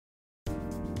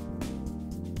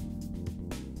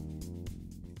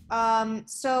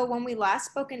So when we last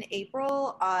spoke in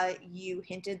April, you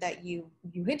hinted that you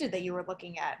were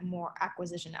looking at more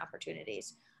acquisition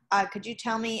opportunities. Could you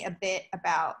tell me a bit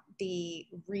about the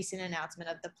recent announcement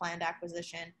of the planned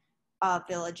acquisition of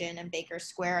Village Inn and Baker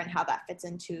Square and how that fits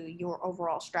into your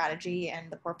overall strategy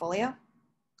and the portfolio?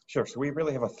 Sure. So we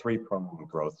really have a three-pronged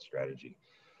growth strategy.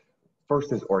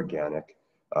 First is organic,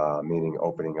 meaning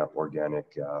opening up organic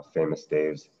Famous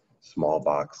Dave's small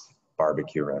box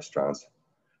barbecue restaurants.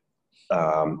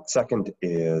 Second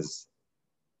is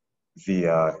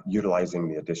via utilizing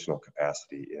the additional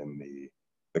capacity in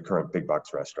the current big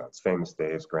box restaurants. Famous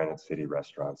Dave's, Granite City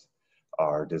restaurants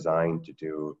are designed to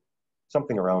do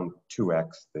something around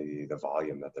 2x the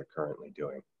volume that they're currently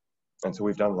doing. And so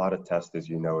we've done a lot of tests, as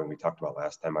you know, and we talked about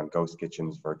last time on ghost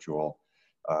kitchens, virtual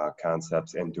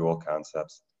concepts, and dual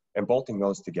concepts, and bolting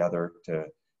those together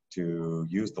to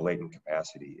use the latent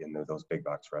capacity in those big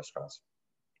box restaurants.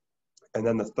 And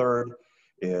then the third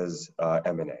is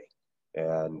M&A.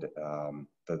 And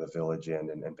the Village Inn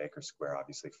and Baker Square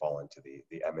obviously fall into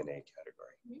the M&A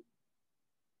category.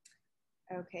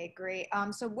 Okay, great.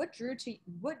 So what drew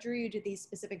you to these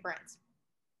specific brands?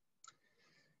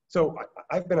 So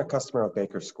I've been a customer of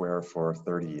Baker Square for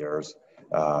 30 years.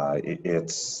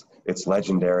 It's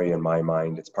legendary in my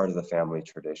mind. It's part of the family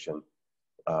tradition.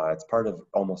 It's part of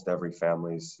almost every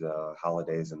family's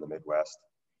holidays in the Midwest.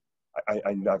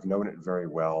 I've known it very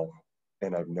well,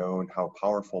 and I've known how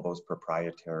powerful those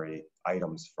proprietary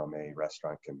items from a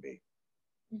restaurant can be.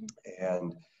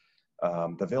 And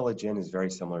the Village Inn is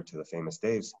very similar to the Famous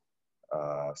Dave's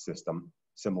system,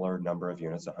 similar number of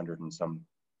units, 100 and some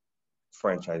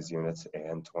franchise units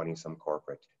and 20 some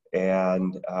corporate.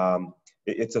 And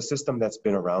it's a system that's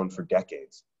been around for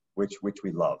decades, which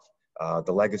we love.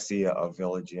 The legacy of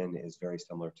Village Inn is very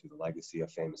similar to the legacy of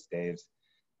Famous Dave's.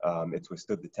 It's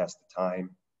withstood the test of time.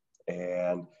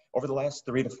 And over the last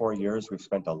 3 to 4 years, we've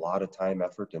spent a lot of time,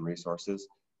 effort, and resources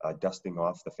dusting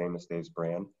off the Famous Dave's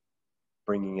brand,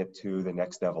 bringing it to the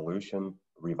next evolution,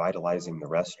 revitalizing the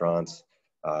restaurants,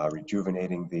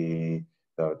 rejuvenating the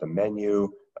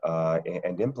menu,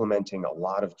 and implementing a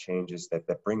lot of changes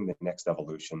that bring the next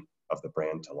evolution of the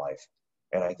brand to life.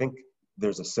 And I think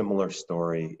there's a similar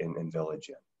story in Village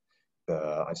Inn.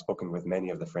 I've spoken with many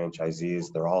of the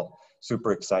franchisees. They're all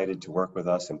super excited to work with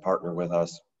us and partner with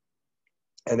us.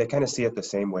 And they kind of see it the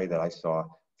same way that I saw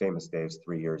Famous Dave's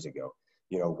 3 years ago.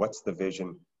 You know, what's the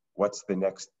vision? What's the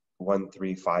next 1,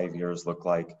 3, 5 years look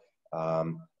like?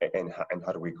 And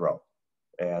how do we grow?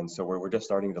 And so we're just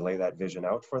starting to lay that vision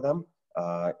out for them.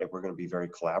 And we're going to be very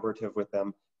collaborative with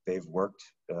them. They've worked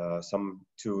some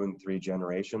 2 and 3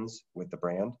 generations with the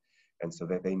brand. And so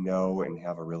that they know and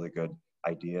have a really good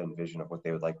idea and vision of what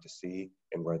they would like to see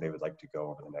and where they would like to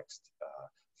go over the next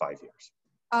 5 years.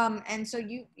 And so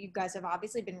you guys have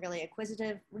obviously been really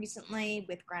acquisitive recently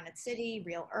with Granite City,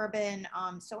 Real Urban.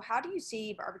 So how do you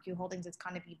see Barbecue Holdings as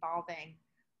kind of evolving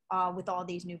with all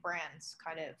these new brands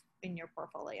kind of in your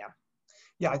portfolio?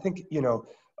 Yeah, I think, you know,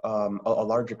 a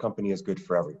larger company is good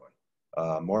for everyone.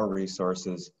 More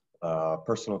resources,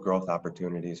 personal growth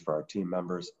opportunities for our team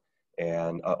members,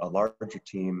 and a larger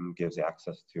team gives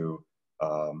access to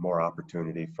more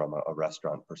opportunity from a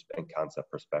restaurant and concept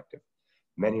perspective.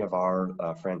 Many of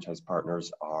our franchise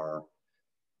partners are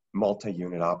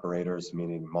multi-unit operators,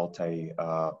 meaning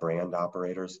multi-brand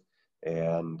operators,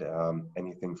 and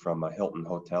anything from a Hilton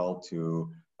hotel to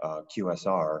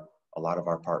QSR, a lot of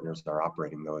our partners are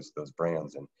operating those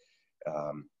brands. And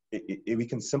we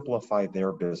can simplify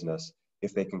their business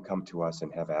if they can come to us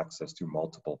and have access to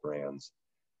multiple brands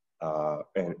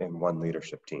and one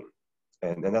leadership team.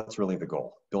 And that's really the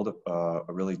goal. Build a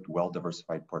really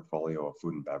well-diversified portfolio of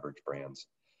food and beverage brands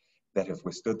that have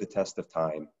withstood the test of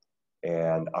time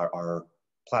and are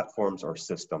platforms or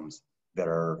systems that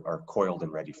are coiled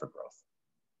and ready for growth.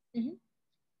 Mm-hmm.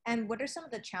 And what are some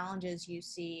of the challenges you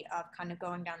see of kind of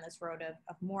going down this road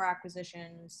of more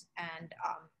acquisitions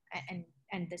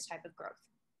and this type of growth?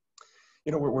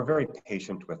 You know, we're very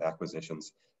patient with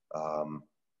acquisitions.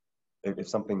 If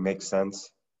something makes sense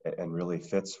and really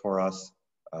fits for us,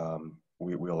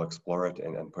 we'll explore it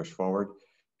and push forward.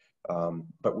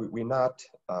 But we're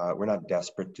not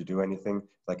desperate to do anything.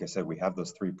 Like I said, we have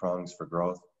those 3 prongs for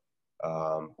growth.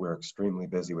 We're extremely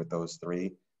busy with those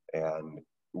 3, and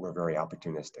we're very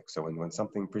opportunistic. So when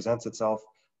something presents itself,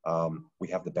 we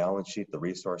have the balance sheet, the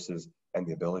resources, and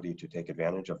the ability to take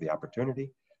advantage of the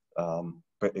opportunity.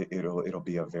 But it'll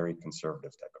be a very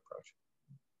conservative type approach.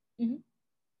 Mm-hmm.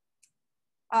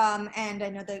 And I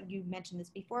know that you mentioned this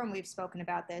before, and we've spoken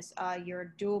about this,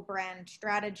 your dual brand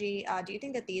strategy. Do you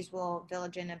think that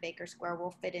Village Inn and Baker Square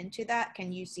will fit into that?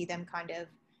 Can you see them kind of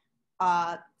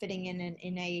fitting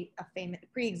in a famous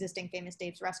pre-existing Famous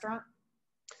Dave's restaurant?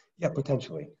 Yeah,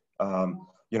 potentially.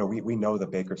 You know, we know the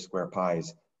Baker Square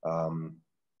pies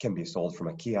can be sold from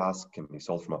a kiosk, can be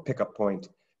sold from a pickup point,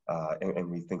 and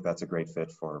we think that's a great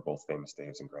fit for both Famous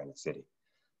Dave's and Granite City.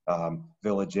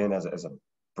 Village Inn as a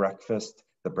breakfast,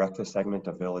 the breakfast segment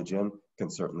of Village Inn can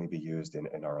certainly be used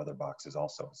in our other boxes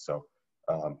also. So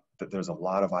there's a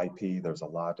lot of IP, there's a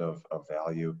lot of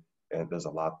value, and there's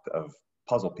a lot of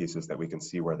puzzle pieces that we can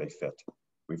see where they fit.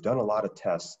 We've done a lot of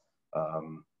tests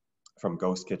from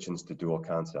ghost kitchens to dual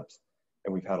concepts,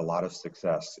 and we've had a lot of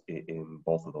success in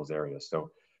both of those areas. So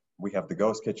we have the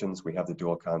ghost kitchens, we have the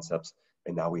dual concepts,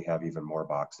 and now we have even more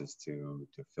boxes to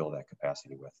fill that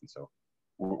capacity with. And so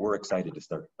we're excited to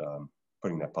start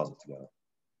putting that puzzle together.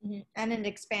 Mm-hmm. And it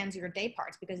expands your day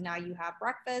parts because now you have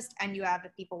breakfast, and you have,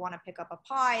 if people want to pick up a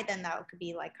pie, then that could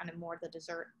be like kind of more the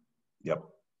dessert. Yep.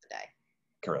 Day.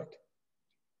 Correct.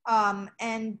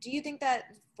 And do you think that,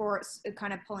 for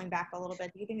kind of pulling back a little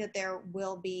bit, do you think that there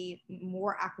will be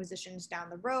more acquisitions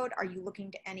down the road? Are you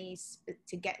looking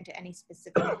to get into any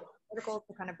specific verticals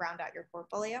to kind of round out your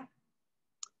portfolio?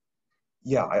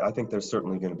 Yeah, I think there's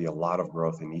certainly going to be a lot of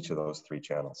growth in each of those three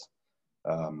channels.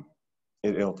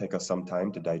 It'll take us some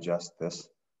time to digest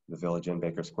the Village Inn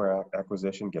Baker Square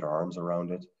acquisition, get our arms around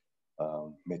it,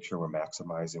 make sure we're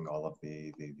maximizing all of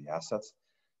the assets.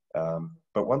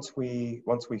 But once we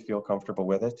feel comfortable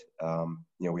with it, you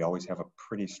know, we always have a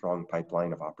pretty strong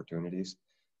pipeline of opportunities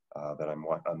that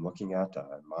I'm looking at.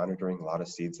 I'm monitoring a lot of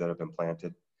seeds that have been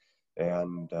planted,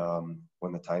 and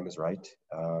when the time is right,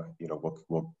 you know,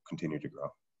 we'll continue to grow.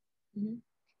 Mm-hmm.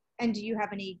 And do you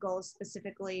have any goals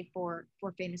specifically for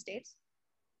Famous Dave's?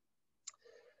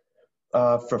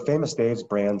 For Famous Dave's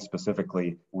brand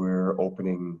specifically, we're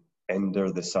opening end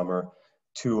of the summer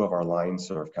 2 of our line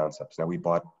serve concepts. Now, we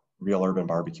bought Real Urban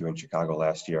Barbecue in Chicago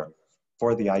last year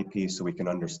for the IP, so we can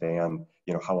understand,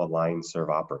 you know, how a line serve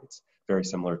operates. Very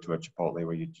similar to a Chipotle,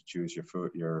 where you choose your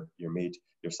food, your meat,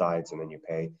 your sides, and then you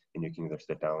pay, and you can either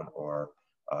sit down or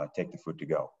take the food to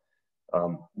go.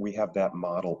 We have that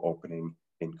model opening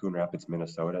in Coon Rapids,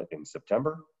 Minnesota in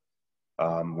September.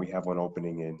 We have one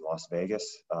opening in Las Vegas,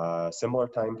 similar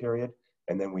time period,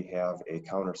 and then we have a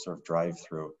counter serve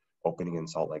drive-through opening in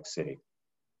Salt Lake City.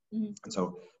 Mm-hmm. And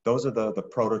so those are the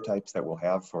prototypes that we'll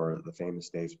have for the Famous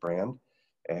Dave's brand.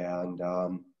 And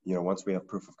you know, once we have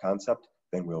proof of concept,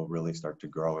 then we'll really start to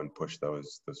grow and push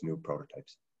those new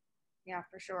prototypes. Yeah,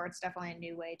 for sure. It's definitely a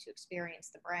new way to experience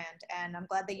the brand. And I'm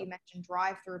glad that you mentioned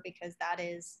drive-through, because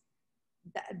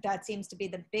that seems to be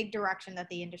the big direction that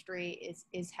the industry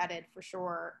is headed, for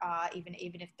sure, even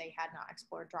if they had not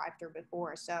explored drive-through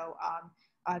before. So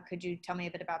could you tell me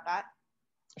a bit about that?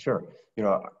 Sure. You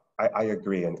know, I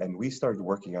agree. And we started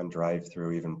working on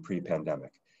drive-through even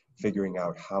pre-pandemic, figuring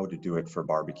out how to do it for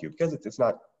barbecue, because it's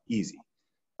not easy.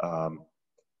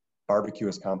 Barbecue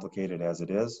is complicated as it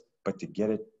is, but to get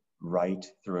it right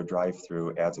through a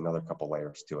drive-through adds another couple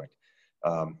layers to it.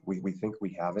 We think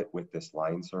we have it with this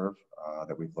line serve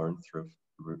that we've learned through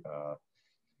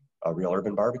a Real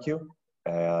Urban Barbecue.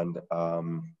 And,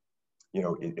 you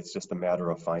know, it's just a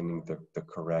matter of finding the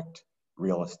correct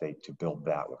real estate to build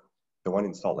that one. The one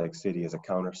in Salt Lake City is a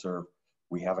counter serve.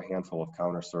 We have a handful of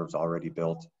counter serves already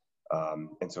built.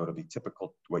 And so it'll be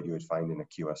typical what you would find in a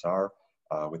QSR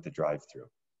with the drive-through.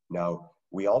 Now,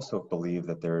 we also believe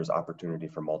that there's opportunity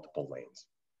for multiple lanes.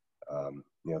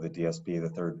 You know, the DSP,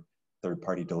 the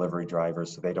third-party delivery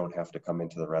drivers, so they don't have to come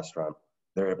into the restaurant.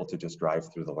 They're able to just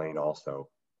drive through the lane also,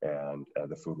 and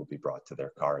the food will be brought to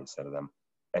their car instead of them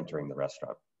entering the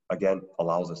restaurant. Again,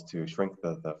 allows us to shrink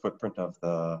the footprint of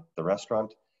the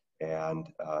restaurant, and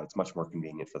it's much more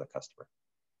convenient for the customer.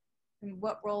 And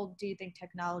what role do you think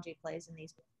technology plays in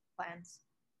these plans?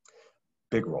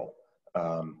 Big role.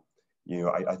 You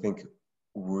know, I think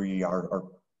we are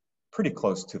pretty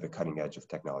close to the cutting edge of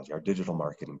technology. Our digital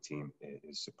marketing team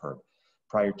is superb.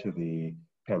 Prior to the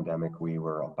pandemic, we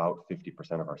were about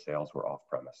 50% of our sales were off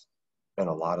premise, and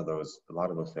a lot of those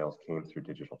sales came through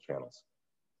digital channels.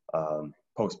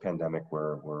 Post pandemic,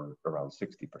 we're around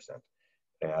 60%,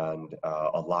 and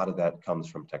a lot of that comes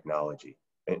from technology,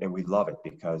 and we love it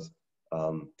because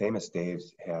Famous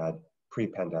Dave's had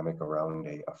pre-pandemic around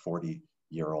a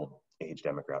 40-year-old age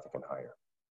demographic and higher.